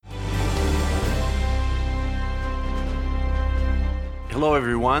Hello,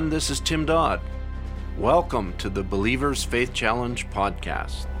 everyone. This is Tim Dodd. Welcome to the Believers Faith Challenge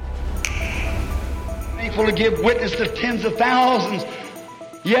podcast. Faithful to give witness to tens of thousands,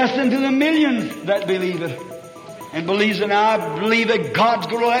 yes, and to the millions that believe it. And believes, and I believe that God's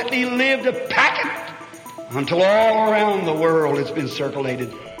going to let me live to pack it until all around the world it's been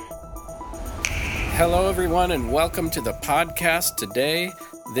circulated. Hello, everyone, and welcome to the podcast today.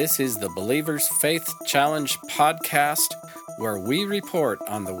 This is the Believers Faith Challenge podcast, where we report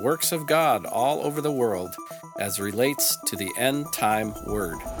on the works of God all over the world as relates to the end time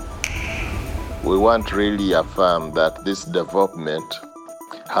word. We want to really affirm that this development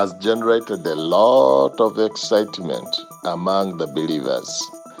has generated a lot of excitement among the believers.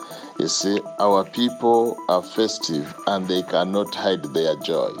 You see, our people are festive and they cannot hide their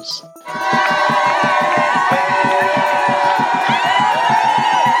joys.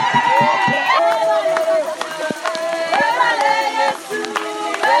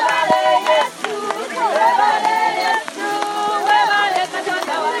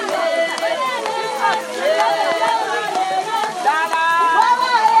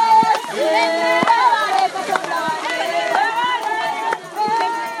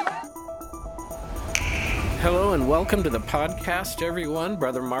 Hello and welcome to the podcast, everyone.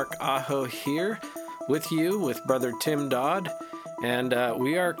 Brother Mark Aho here with you, with Brother Tim Dodd. And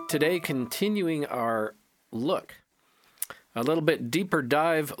we are today continuing our look, a little bit deeper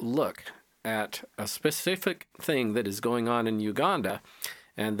dive look at a specific thing that is going on in Uganda,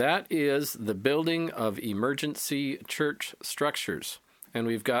 and that is the building of emergency church structures. And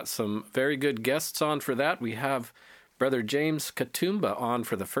we've got some very good guests on for that. We have Brother James Katumba on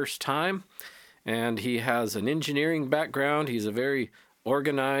for the first time. And he has an engineering background. He's a very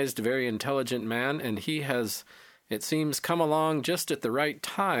organized, very intelligent man, and he has, it seems, come along just at the right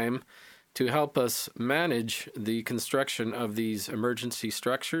time to help us manage the construction of these emergency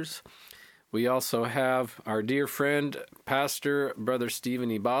structures. We also have our dear friend, Pastor Brother Stephen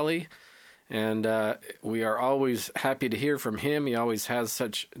Ibali, and we are always happy to hear from him. He always has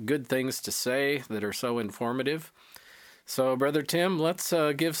such good things to say that are so informative. So, Brother Tim, let's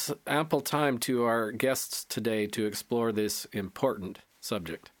give ample time to our guests today to explore this important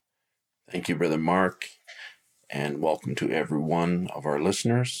subject. Thank you, Brother Mark, and welcome to every one of our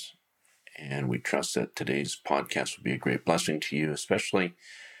listeners. And we trust that today's podcast will be a great blessing to you, especially,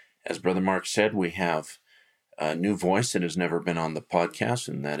 as Brother Mark said, we have a new voice that has never been on the podcast,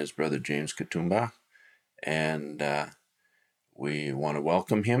 and that is Brother James Katumba. And we want to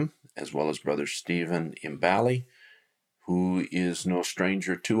welcome him, as well as Brother Stephen Imbali, who is no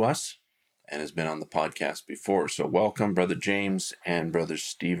stranger to us and has been on the podcast before. So welcome, Brother James and Brother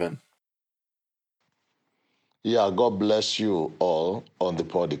Stephen. Yeah, God bless you all on the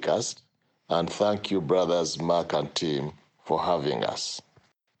podcast. And thank you, brothers Mark and Tim, for having us.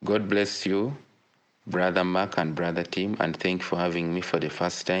 God bless you, Brother Mark and Brother Tim, and thank you for having me for the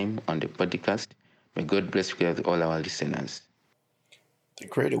first time on the podcast. May God bless you with all our listeners. The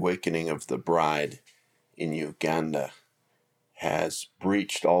Great Awakening of the Bride in Uganda has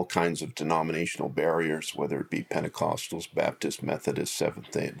breached all kinds of denominational barriers, whether it be Pentecostals, Baptist, Methodist,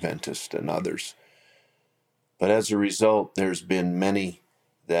 Seventh-day Adventist, and others. But as a result, there's been many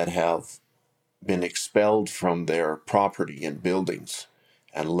that have been expelled from their property and buildings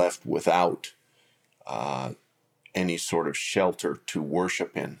and left without any sort of shelter to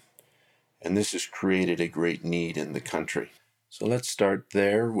worship in. And this has created a great need in the country. So let's start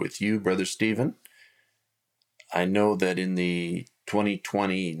there with you, Brother Stephen. I know that in the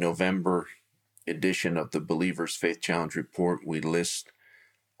 2020 November edition of the Believers Faith Challenge Report, we list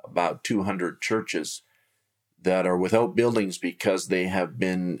about 200 churches that are without buildings because they have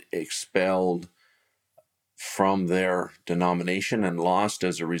been expelled from their denomination and lost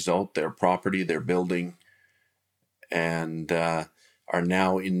as a result their property, their building, and are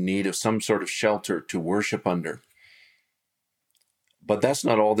now in need of some sort of shelter to worship under. But that's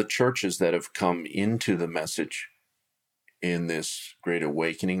not all the churches that have come into the message in this great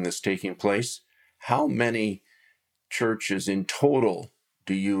awakening that's taking place. How many churches in total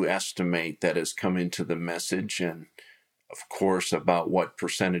do you estimate that has come into the message? And of course, about what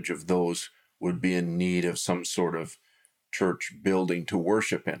percentage of those would be in need of some sort of church building to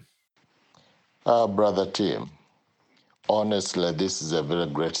worship in? Brother Tim, honestly, this is a very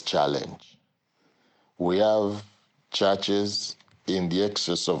great challenge. We have churches in the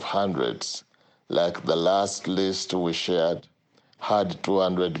excess of hundreds. Like the last list we shared had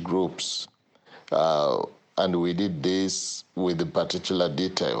 200 groups. And we did this with particular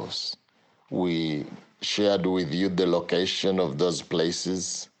details. We shared with you the location of those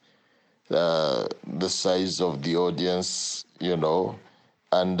places, the size of the audience,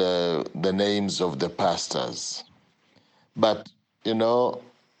 and the names of the pastors. But,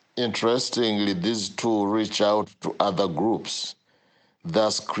 interestingly, these two reach out to other groups,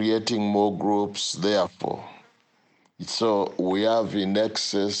 thus creating more groups, therefore. So we have in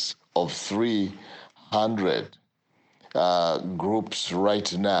excess of 300 groups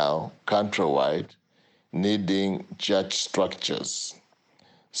right now, countrywide, needing church structures.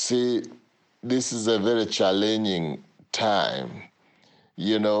 See, this is a very challenging time.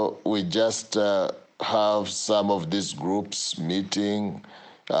 We just have some of these groups meeting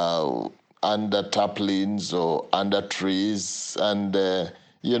under tarpaulins or under trees, and,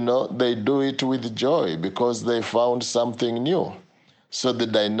 they do it with joy because they found something new. So the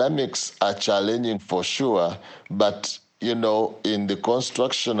dynamics are challenging for sure, but in the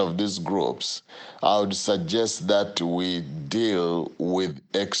construction of these groups, I would suggest that we deal with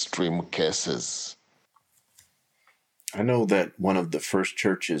extreme cases. I know that one of the first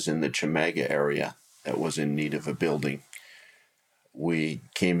churches in the Chamaga area that was in need of a building, we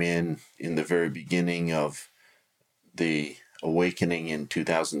came in the very beginning of the awakening in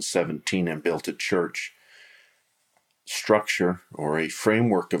 2017 and built a church structure, or a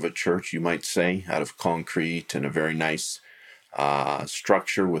framework of a church, you might say, out of concrete, and a very nice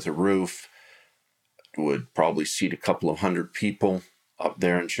structure with a roof. Would probably seat a couple of hundred people up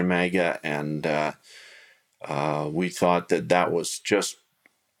there in Chamaga, and we thought that was just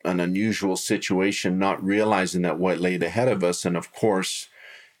an unusual situation, not realizing that what laid ahead of us, and of course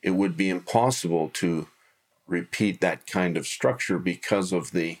it would be impossible to repeat that kind of structure because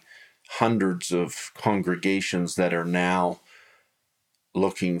of the hundreds of congregations that are now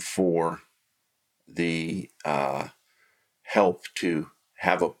looking for the help to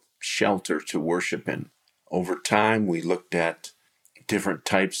have a shelter to worship in. Over time, we looked at different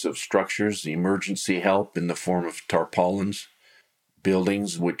types of structures, emergency help in the form of tarpaulins,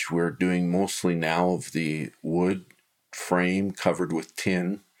 buildings, which we're doing mostly now of the wood frame covered with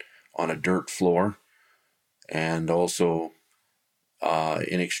tin on a dirt floor, and also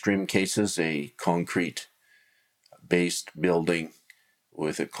in extreme cases, a concrete-based building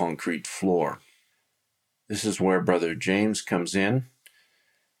with a concrete floor. This is where Brother James comes in.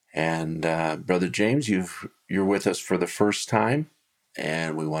 And Brother James, you're with us for the first time,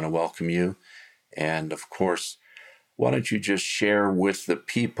 and we want to welcome you. And of course, why don't you just share with the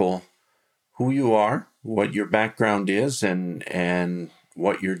people who you are, what your background is, and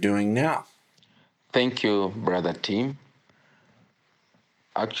what you're doing now? Thank you, Brother Tim.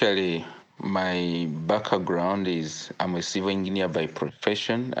 Actually, my background is I'm a civil engineer by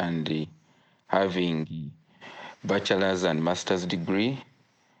profession, and having bachelor's and master's degree,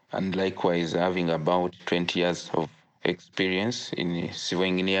 and likewise having about 20 years of experience in civil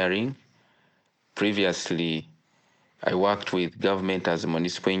engineering. Previously, I worked with government as a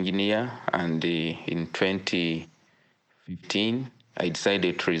municipal engineer, and in 2015, I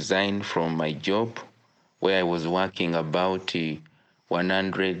decided to resign from my job where I was working about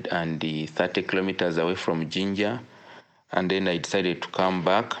 130 kilometers away from Jinja. And then I decided to come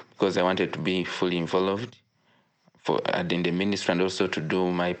back because I wanted to be fully involved in the ministry and also to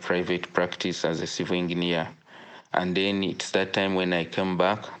do my private practice as a civil engineer. And then it's that time when I came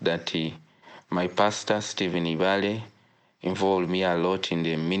back that my pastor, Stephen Ibale, involved me a lot in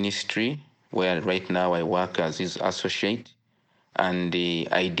the ministry, where right now I work as his associate. And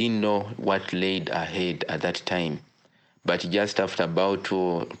I didn't know what laid ahead at that time. But just after about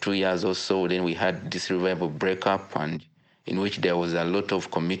two years or so, then we had this revival breakup, and in which there was a lot of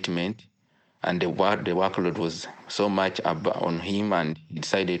commitment, and the workload was so much on him, and he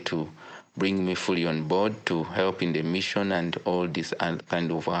decided to bring me fully on board to help in the mission and all this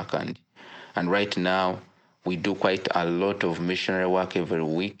kind of work. And right now, we do quite a lot of missionary work every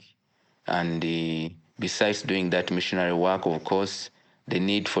week. And besides doing that missionary work, of course, the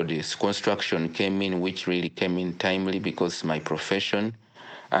need for this construction came in, which really came in timely because my profession.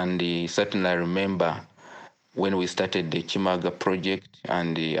 And certainly I remember when we started the Chamaga project,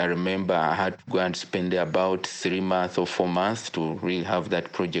 and I remember I had to go and spend about 3 months or 4 months to really have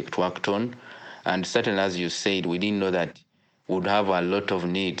that project worked on. And certainly, as you said, we didn't know that we'd have a lot of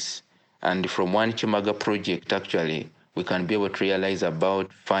needs. And from one Chamaga project, actually, we can be able to realize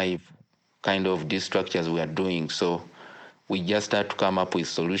about 5 kind of these structures we are doing. So we just had to come up with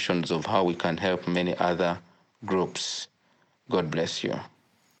solutions of how we can help many other groups. God bless you.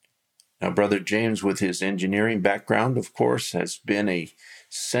 Now, Brother James, with his engineering background, of course, has been a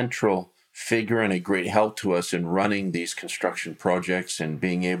central figure and a great help to us in running these construction projects and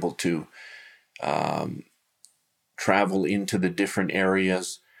being able to travel into the different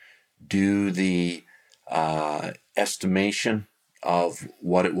areas, do the estimation of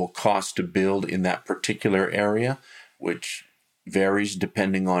what it will cost to build in that particular area, which varies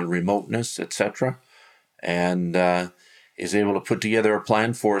depending on remoteness, etc., and is able to put together a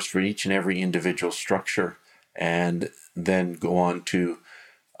plan for us for each and every individual structure, and then go on to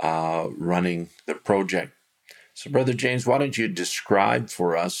running the project. So, Brother James, why don't you describe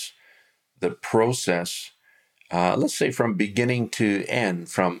for us the process, let's say from beginning to end,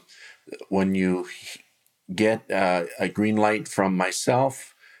 from when you get a green light from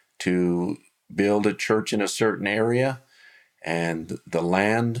myself to build a church in a certain area and the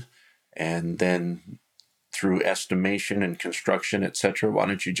land, and then through estimation and construction, etc. Why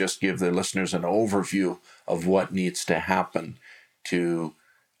don't you just give the listeners an overview of what needs to happen to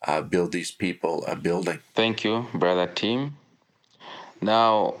build these people a building? Thank you, Brother Tim.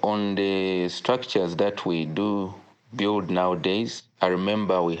 Now, on the structures that we do build nowadays, I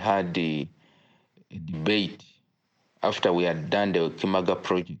remember we had the debate after we had done the Kimaga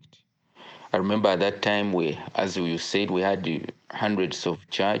project. I remember at that time, as you said, we had hundreds of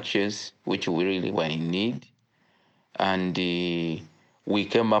churches which we really were in need, and we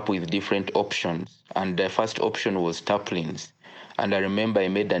came up with different options. And the first option was tarpaulins. And I remember I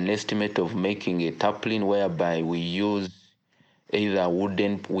made an estimate of making a tarpaulin whereby we use either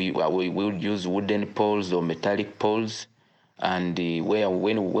we would use wooden poles or metallic poles, and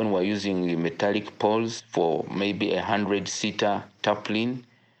when we're using metallic poles for maybe 100-seater tarpaulin,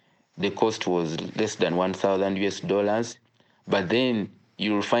 the cost was less than $1,000. But then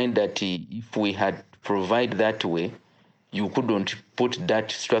you'll find that if we had provided that way, you couldn't put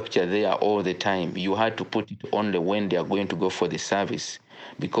that structure there all the time. You had to put it only when they are going to go for the service,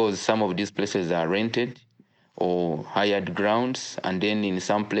 because some of these places are rented or hired grounds, and then in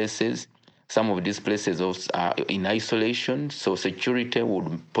some places, some of these places also are in isolation, so security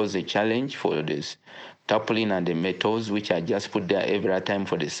would pose a challenge for this tarpaulin and the metals, which are just put there every time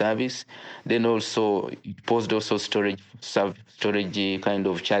for the service. Then also it posed also storage kind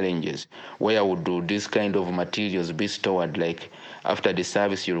of challenges. Where would do this kind of materials be stored? Like after the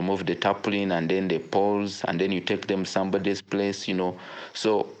service, you remove the tarpaulin and then the poles, and then you take them somebody's place,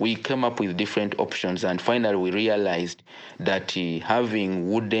 So we came up with different options, and finally we realized that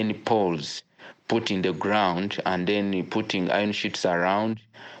having wooden poles put in the ground and then putting iron sheets around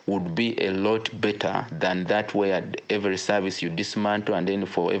would be a lot better than that, where every service you dismantle and then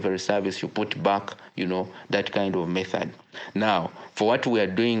for every service you put back, that kind of method. Now, for what we are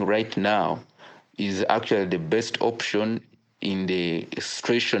doing right now is actually the best option in the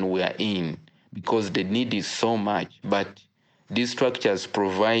situation we are in, because the need is so much, but these structures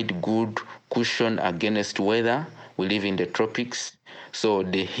provide good cushion against weather. We live in the tropics, so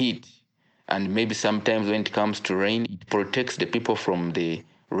the heat, and maybe sometimes when it comes to rain, it protects the people from the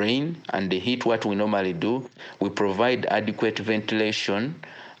rain and the heat. What we normally do, we provide adequate ventilation,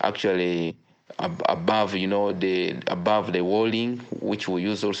 actually above the walling, which we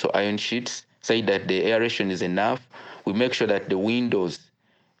use also iron sheets, so that the aeration is enough. We make sure that the windows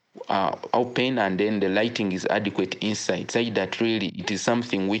are open and then the lighting is adequate inside, so that really it is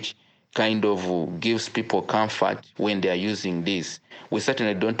something which kind of gives people comfort when they are using this. We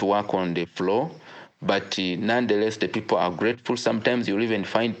certainly don't work on the floor, but nonetheless, the people are grateful. Sometimes you'll even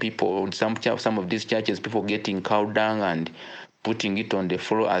find people, some of these churches, people getting cow dung and putting it on the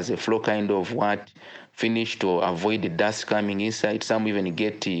floor as a floor kind of finish to avoid the dust coming inside. Some even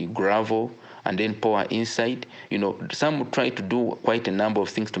get gravel and then pour inside. Some try to do quite a number of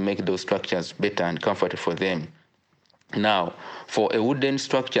things to make those structures better and comfortable for them. Now, for a wooden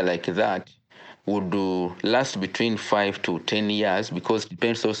structure like that, would last between 5 to 10 years, because it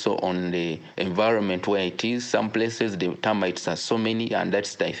depends also on the environment where it is. Some places the termites are so many, and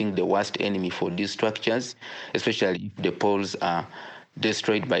that's, I think, the worst enemy for these structures, especially if the poles are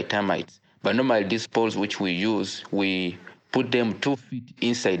destroyed by termites. But normally these poles which we use, we put them 2 feet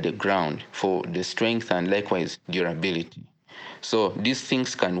inside the ground for the strength and likewise durability. So these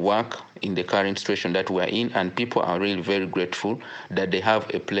things can work in the current situation that we are in, and people are really very grateful that they have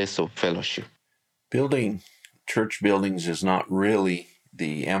a place of fellowship. Building church buildings is not really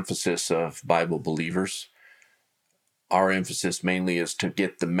the emphasis of Bible believers. Our emphasis mainly is to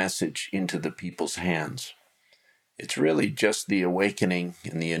get the message into the people's hands. It's really just the awakening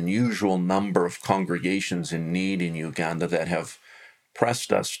and the unusual number of congregations in need in Uganda that have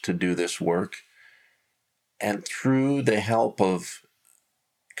pressed us to do this work. And through the help of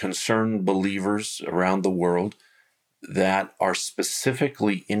concerned believers around the world that are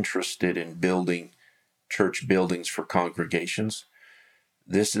specifically interested in building church buildings for congregations,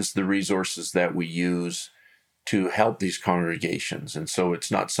 this is the resources that we use to help these congregations. And so it's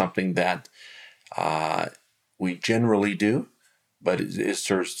not something that we generally do, but it is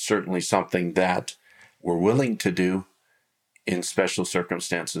certainly something that we're willing to do in special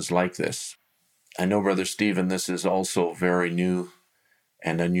circumstances like this. I know, Brother Stephen, this is also very new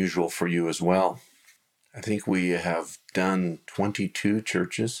and unusual for you as well. I think we have done 22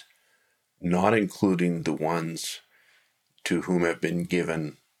 churches, not including the ones to whom have been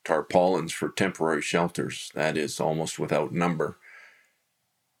given tarpaulins for temporary shelters. That is almost without number.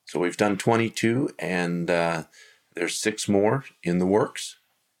 So we've done 22, and there's 6 more in the works.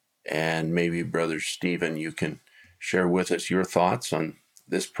 And maybe, Brother Stephen, you can share with us your thoughts on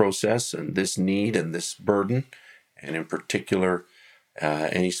this process and this need and this burden, and in particular,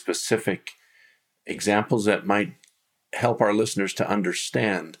 any specific examples that might help our listeners to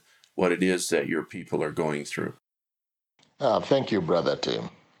understand what it is that your people are going through. Thank you, Brother Tim.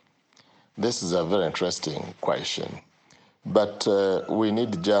 This is a very interesting question. But we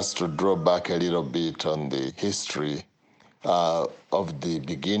need just to draw back a little bit on the history of the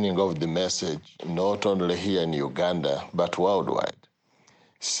beginning of the message, not only here in Uganda, but worldwide.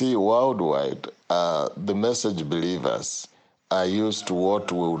 See, worldwide, the message believers are used to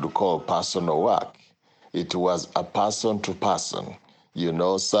what we would call personal work. It was a person to person. You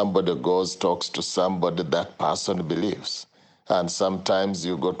know, somebody goes, talks to somebody, that person believes. And sometimes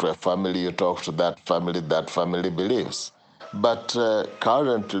you go to a family, you talk to that family believes. But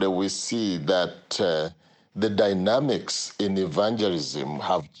currently we see that the dynamics in evangelism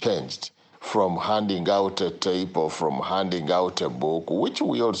have changed from handing out a tape or from handing out a book, which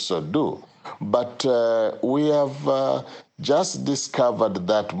we also do. But we have just discovered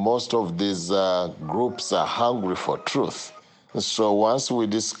that most of these groups are hungry for truth. So once we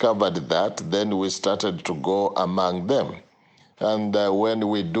discovered that, then we started to go among them. And when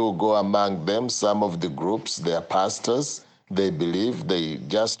we do go among them, some of the groups, their pastors, they believe, they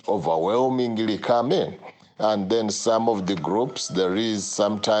just overwhelmingly come in. And then some of the groups, there is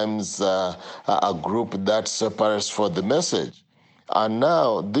sometimes a group that separates for the message. And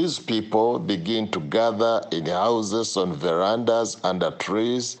now these people begin to gather in houses, on verandas, under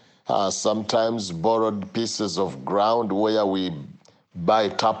trees, sometimes borrowed pieces of ground where we buy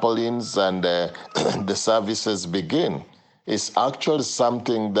tarpaulins, and the services begin. It's actually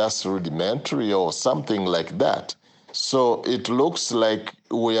something that's rudimentary or something like that. So it looks like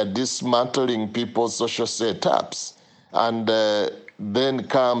we are dismantling people's social setups. And then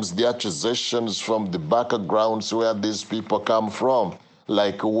comes the accusations from the backgrounds where these people come from,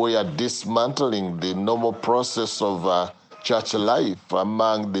 like we are dismantling the normal process of church life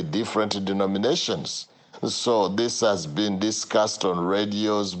among the different denominations. So this has been discussed on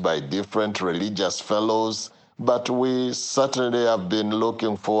radios by different religious fellows, but we certainly have been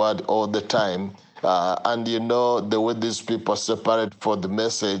looking forward all the time. And you know, the way these people separate for the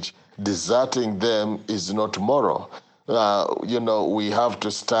message, deserting them is not moral. You know, we have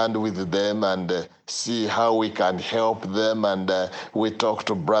to stand with them and see how we can help them. And we talk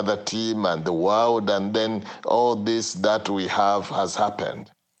to Brother Tim and the world, and then all this that we have has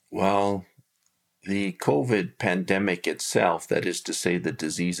happened. Well, the COVID pandemic itself, that is to say the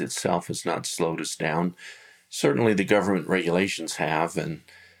disease itself, has not slowed us down. Certainly the government regulations have, and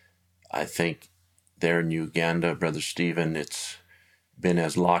I think there in Uganda, Brother Stephen, it's been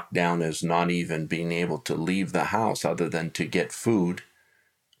as locked down as not even being able to leave the house other than to get food.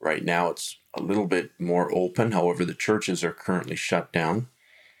 Right now it's a little bit more open. However, the churches are currently shut down.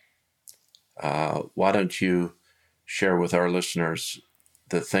 Why don't you share with our listeners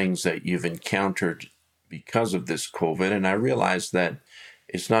the things that you've encountered because of this COVID? And I realize that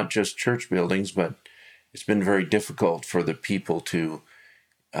it's not just church buildings, but it's been very difficult for the people to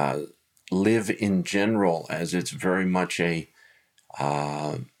live in general, as it's very much a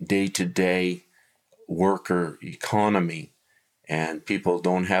day-to-day worker economy, and people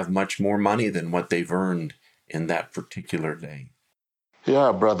don't have much more money than what they've earned in that particular day.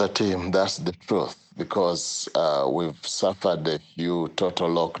 Yeah, Brother Tim, that's the truth, because we've suffered a few total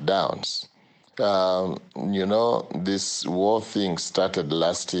lockdowns. You know, this war thing started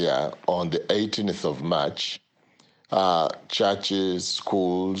last year on the 18th of March. Churches,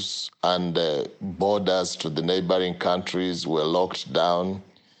 schools, and borders to the neighboring countries were locked down,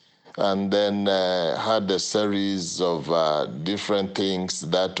 and then had a series of different things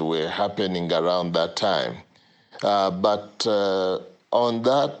that were happening around that time. But on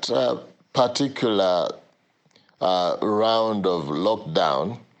that particular round of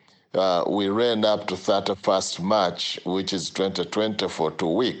lockdown, we ran up to 31st March, which is 2020, for 2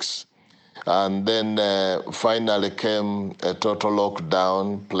 weeks. And then finally came a total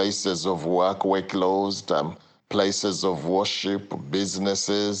lockdown. Places of work were closed, places of worship,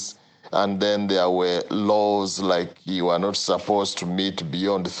 businesses, And then there were laws like you are not supposed to meet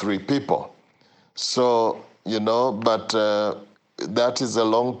beyond 3 people. So, but that is a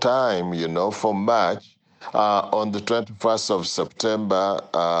long time, for March. On the 21st of September,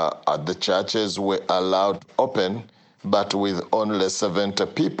 the churches were allowed open, but with only 70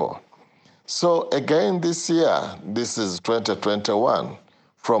 people. So again this year, this is 2021,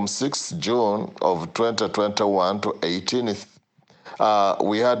 from 6th June of 2021 to 18th,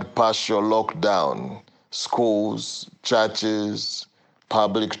 we had partial lockdown. Schools, churches,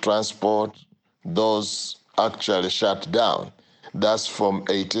 public transport, those actually shut down. That's from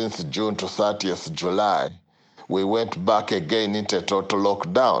 18th June to 30th July. We went back again into total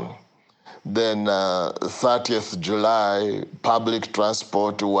lockdown. Then 30th July, public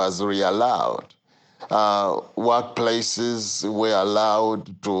transport was reallowed. Workplaces were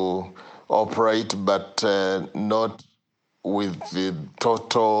allowed to operate, but not with the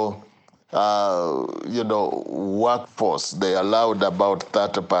total, workforce. They allowed about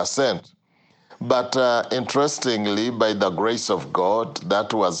 30%. But interestingly, by the grace of God,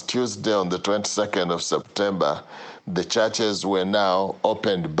 that was Tuesday on the 22nd of September, the churches were now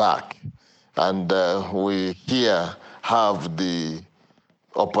opened back. And we here have the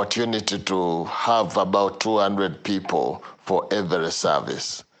opportunity to have about 200 people for every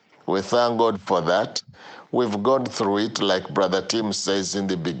service. We thank God for that. We've gone through it, like Brother Tim says in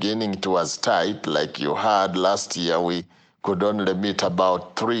the beginning, it was tight. Like you heard last year, we could only meet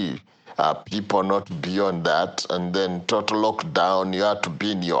about 3 people, not beyond that. And then total lockdown, you had to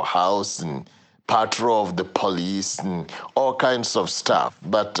be in your house and patrol of the police and all kinds of stuff.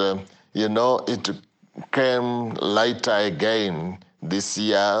 But, it came lighter again this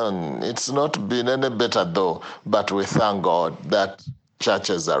year, and it's not been any better though, but we thank God that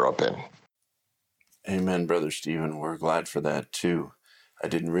churches are open. Amen, Brother Stephen. We're glad for that too. I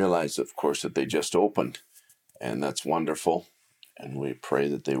didn't realize, of course, that they just opened, and that's wonderful, and we pray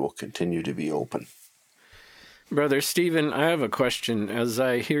that they will continue to be open. Brother Stephen, I have a question. As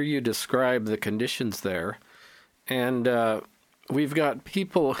I hear you describe the conditions there, and we've got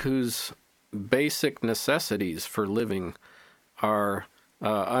people whose basic necessities for living are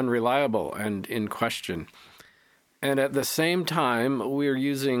unreliable and in question. And at the same time, we're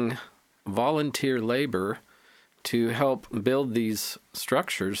using volunteer labor to help build these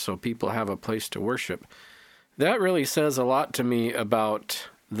structures so people have a place to worship. That really says a lot to me about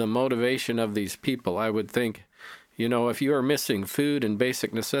the motivation of these people. I would think, if you are missing food and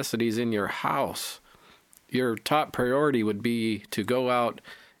basic necessities in your house, your top priority would be to go out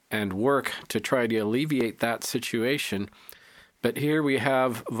and work to try to alleviate that situation. But here we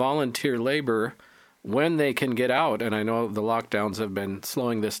have volunteer labor when they can get out, and I know the lockdowns have been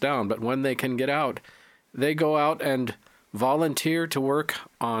slowing this down, but when they can get out, they go out and volunteer to work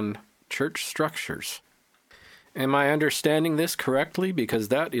on church structures. Am I understanding this correctly? Because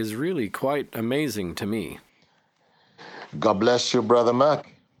that is really quite amazing to me. God bless you, Brother Mark.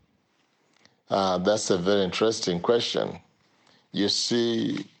 That's a very interesting question. You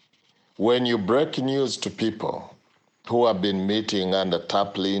see, when you break news to people who have been meeting under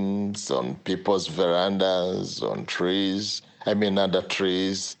tarpaulins, on people's verandas, on trees, under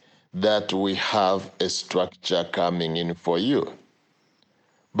trees, that we have a structure coming in for you.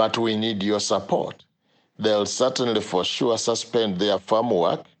 But we need your support. They'll certainly for sure suspend their farm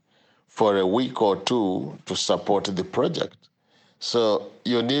work for a week or 2 to support the project. So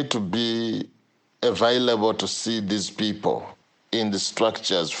you need to be available to see these people in the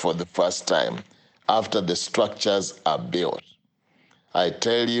structures for the first time after the structures are built. I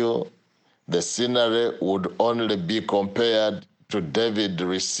tell you, the scenery would only be compared to David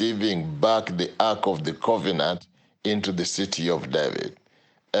receiving back the Ark of the Covenant into the city of David.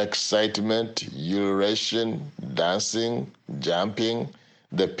 Excitement, ululation, dancing, jumping.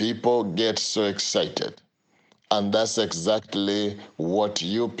 The people get so excited. And that's exactly what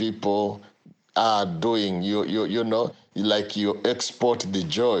you people are doing. Like you export the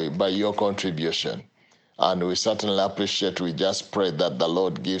joy by your contribution. And we certainly appreciate, we just pray that the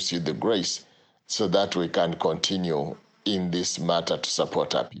Lord gives you the grace so that we can continue in this matter to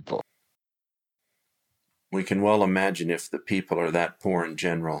support our people. We can well imagine if the people are that poor in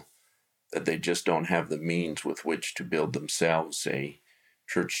general, that they just don't have the means with which to build themselves a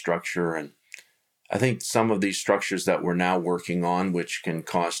church structure. And I think some of these structures that we're now working on, which can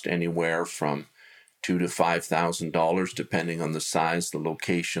cost anywhere from $2,000 to $5,000, depending on the size, the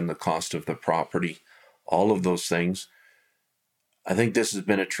location, the cost of the property, all of those things. I think this has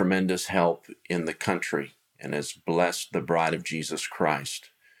been a tremendous help in the country and has blessed the bride of Jesus Christ.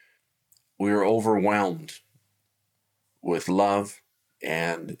 We are overwhelmed with love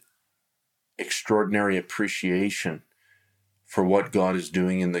and extraordinary appreciation for what God is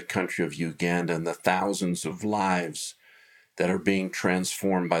doing in the country of Uganda and the thousands of lives that are being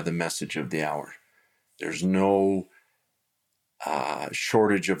transformed by the message of the hour. There's no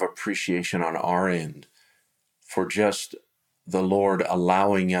shortage of appreciation on our end for just the Lord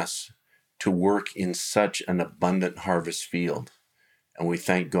allowing us to work in such an abundant harvest field. And we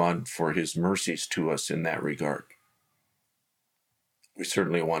thank God for his mercies to us in that regard. We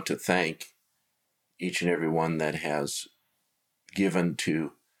certainly want to thank each and every one that has given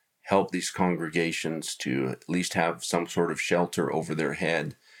to help these congregations to at least have some sort of shelter over their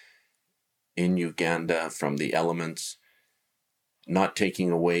head in Uganda from the elements, not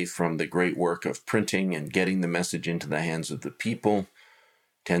taking away from the great work of printing and getting the message into the hands of the people.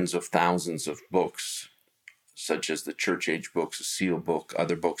 Tens of thousands of books, such as the church age books, a seal book,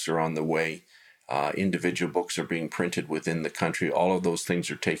 other books are on the way. Individual books are being printed within the country. All of those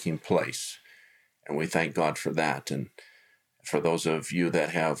things are taking place. And we thank God for that. And for those of you that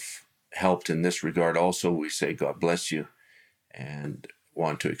have helped in this regard also, we say God bless you and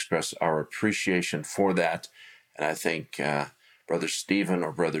want to express our appreciation for that. And I think Brother Stephen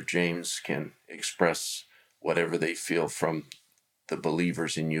or Brother James can express whatever they feel from the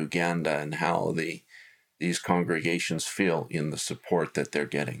believers in Uganda and how these congregations feel in the support that they're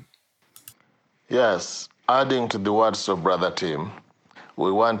getting. Yes, adding to the words of Brother Tim, we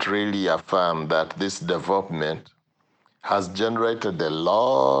want to really affirm that this development has generated a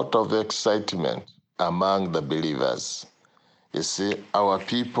lot of excitement among the believers. You see, our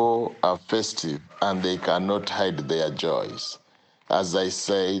people are festive and they cannot hide their joys. As I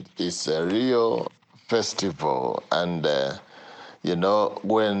said, it's a real festival. And,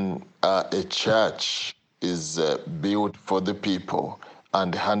 when a church is built for the people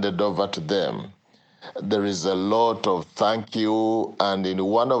and handed over to them, there is a lot of thank you. And in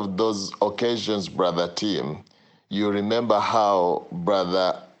one of those occasions, Brother Tim, you remember how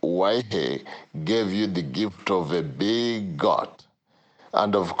Brother Waihe gave you the gift of a big goat.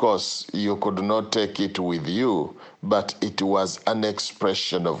 And of course, you could not take it with you, but it was an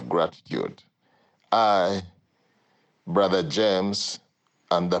expression of gratitude. I, Brother James,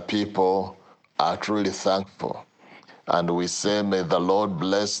 and the people are truly thankful. And we say, may the Lord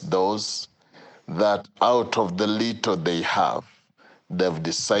bless those that out of the little they have, they've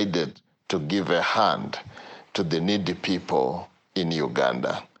decided to give a hand to the needy people in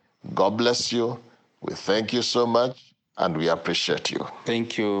Uganda. God bless you. We thank you so much, and we appreciate you.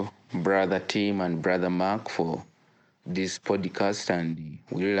 Thank you, Brother Tim and Brother Mark, for this podcast, and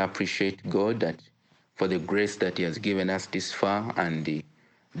we really appreciate God that for the grace that he has given us this far and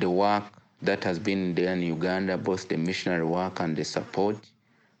the work that has been there in Uganda, both the missionary work and the support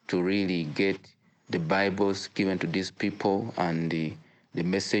to really get the Bibles given to these people and the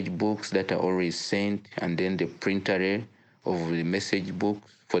message books that are already sent, and then the printer of the message books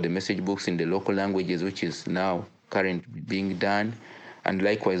for the message books in the local languages, which is now currently being done, and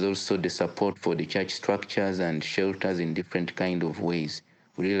likewise also the support for the church structures and shelters in different kind of ways.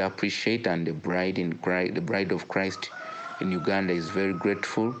 We really appreciate, and the bride of Christ in Uganda is very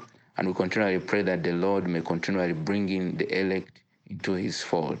grateful, and we continually pray that the Lord may continually bring in the elect into his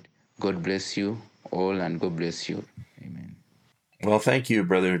fold. God bless you all, and God bless you. Amen. Well, thank you,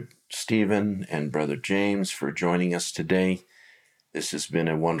 Brother Stephen and Brother James, for joining us today. This has been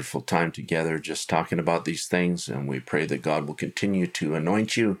a wonderful time together just talking about these things, and we pray that God will continue to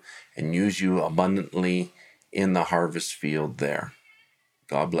anoint you and use you abundantly in the harvest field there.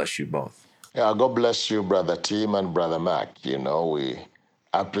 God bless you both. Yeah, God bless you, Brother Tim and Brother Mark. We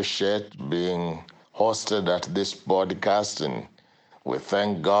appreciate being hosted at this podcast, and we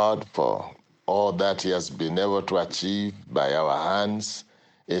thank God for all that he has been able to achieve by our hands.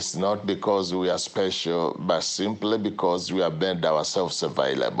 It's not because we are special, but simply because we have made ourselves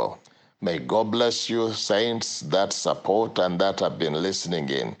available. May God bless you, saints, that support and that have been listening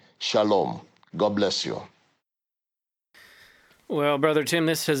in. Shalom. God bless you. Well, Brother Tim,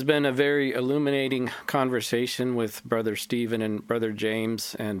 this has been a very illuminating conversation with Brother Stephen and Brother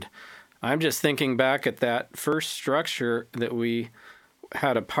James, and I'm just thinking back at that first structure that we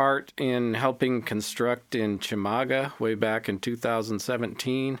had a part in helping construct in Chimaga way back in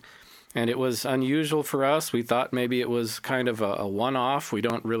 2017, and it was unusual for us. We thought maybe it was kind of a one-off. We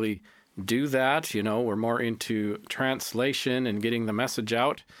don't really do that, we're more into translation and getting the message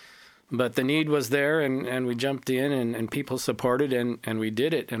out. But the need was there, and we jumped in, and people supported, and we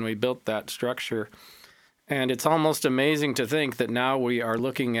did it, and we built that structure. And it's almost amazing to think that now we are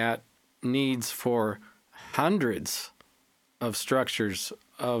looking at needs for hundreds of structures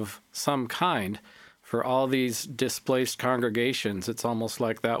of some kind for all these displaced congregations. It's almost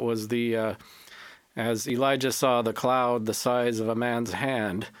like that was the, as Elijah saw the cloud the size of a man's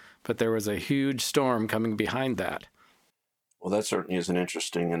hand, but there was a huge storm coming behind that. Well, that certainly is an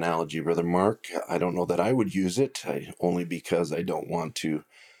interesting analogy, Brother Mark. I don't know that I would use it, only because I don't want to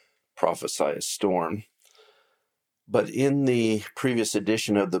prophesy a storm. But in the previous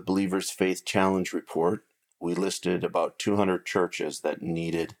edition of the Believer's Faith Challenge Report, we listed about 200 churches that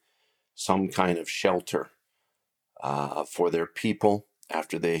needed some kind of shelter for their people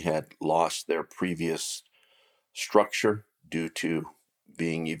after they had lost their previous structure due to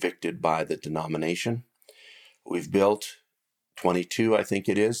being evicted by the denomination. We've built 22, I think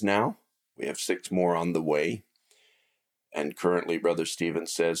it is now. We have 6 more on the way. And currently, Brother Stephen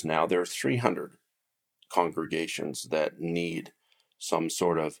says now there are 300 congregations that need some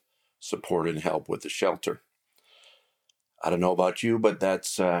sort of support and help with the shelter. I don't know about you, but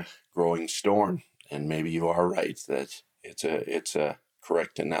that's a growing storm. And maybe you are right that it's a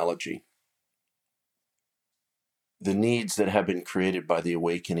correct analogy. The needs that have been created by the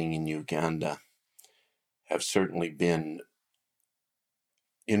awakening in Uganda have certainly been,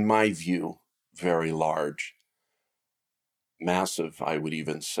 in my view, very large. Massive, I would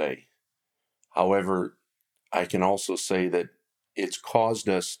even say. However, I can also say that it's caused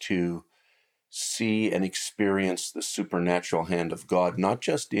us to see and experience the supernatural hand of God, not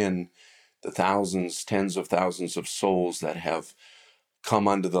just in the thousands, tens of thousands of souls that have come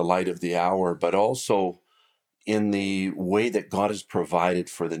under the light of the hour, but also in the way that God has provided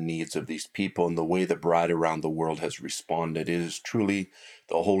for the needs of these people and the way the bride around the world has responded. It is truly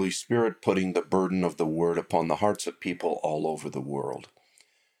the Holy Spirit putting the burden of the word upon the hearts of people all over the world.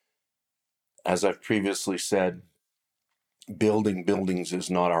 As I've previously said, building buildings is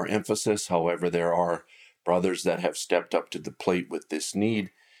not our emphasis. However, there are brothers that have stepped up to the plate with this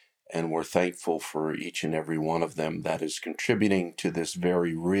need, and we're thankful for each and every one of them that is contributing to this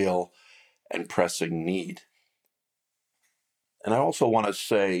very real and pressing need. And I also want to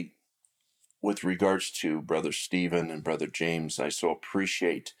say, with regards to Brother Stephen and Brother James, I so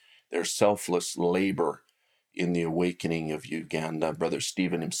appreciate their selfless labor in the awakening of Uganda. Brother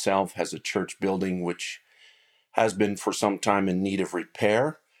Stephen himself has a church building which has been for some time in need of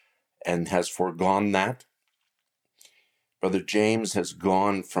repair and has foregone that. Brother James has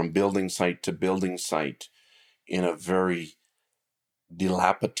gone from building site to building site in a very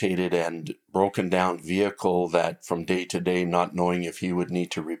dilapidated and broken down vehicle that from day to day, not knowing if he would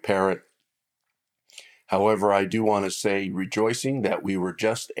need to repair it. However, I do want to say, rejoicing that we were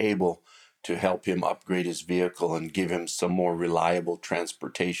just able to help him upgrade his vehicle and give him some more reliable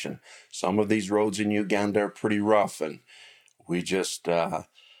transportation. Some of these roads in Uganda are pretty rough, and we just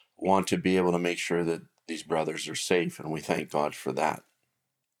want to be able to make sure that these brothers are safe, and we thank God for that.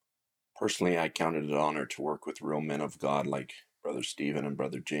 Personally, I count it an honor to work with real men of God like Brother Stephen and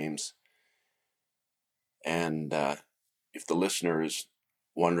Brother James. And if the listener is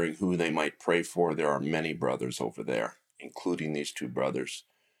wondering who they might pray for, there are many brothers over there, including these 2 brothers,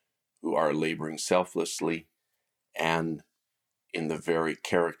 who are laboring selflessly and in the very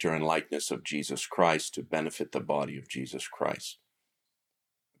character and likeness of Jesus Christ to benefit the body of Jesus Christ.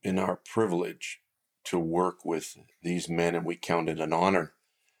 In our privilege to work with these men, and we count it an honor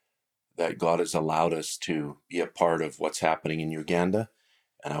that God has allowed us to be a part of what's happening in Uganda.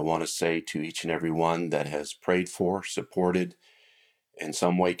 And I want to say to each and every one that has prayed for, supported, in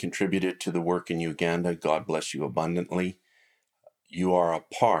some way contributed to the work in Uganda, God bless you abundantly. You are a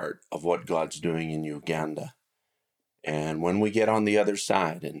part of what God's doing in Uganda. And when we get on the other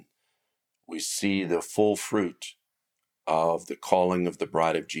side and we see the full fruit of the calling of the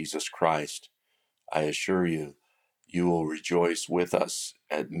bride of Jesus Christ, I assure you, you will rejoice with us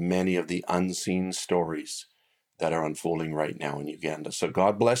at many of the unseen stories that are unfolding right now in Uganda. So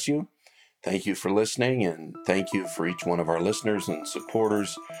God bless you. Thank you for listening, and thank you for each one of our listeners and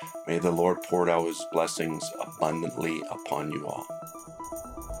supporters. May the Lord pour out his blessings abundantly upon you all.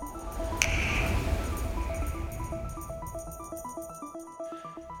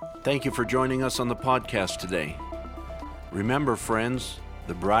 Thank you for joining us on the podcast today. Remember, friends,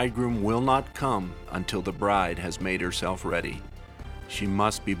 the bridegroom will not come until the bride has made herself ready. She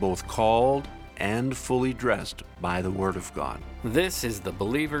must be both called and fully dressed by the Word of God. This is the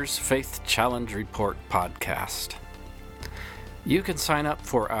Believer's Faith Challenge Report podcast. You can sign up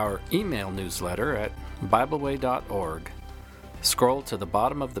for our email newsletter at BibleWay.org. Scroll to the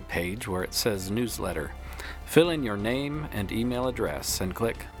bottom of the page where it says Newsletter. Fill in your name and email address and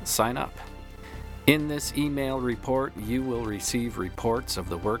click Sign Up. In this email report, you will receive reports of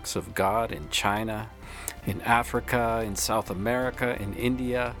the works of God in China, in Africa, in South America, in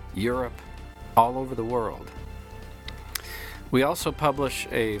India, Europe, all over the world. We also publish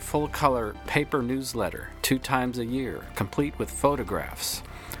a full-color paper newsletter 2 times a year, complete with photographs,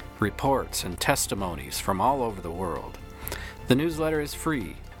 reports, and testimonies from all over the world. The newsletter is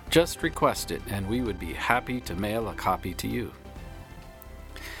free. Just request it, and we would be happy to mail a copy to you.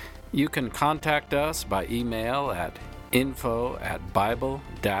 You can contact us by email at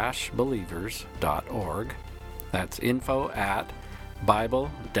info@bible-believers.org. That's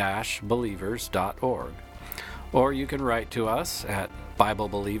info@bible-believers.org. Or you can write to us at Bible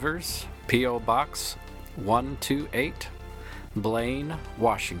Believers, P.O. Box 128, Blaine,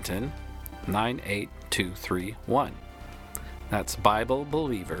 Washington, 98231. That's Bible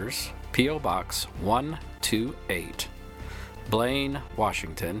Believers, P.O. Box 128, Blaine,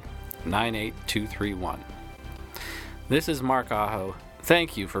 Washington, 98231. This is Mark Aho.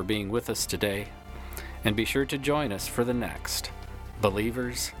 Thank you for being with us today, and be sure to join us for the next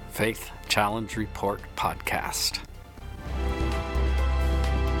Believers Faith Challenge Report podcast.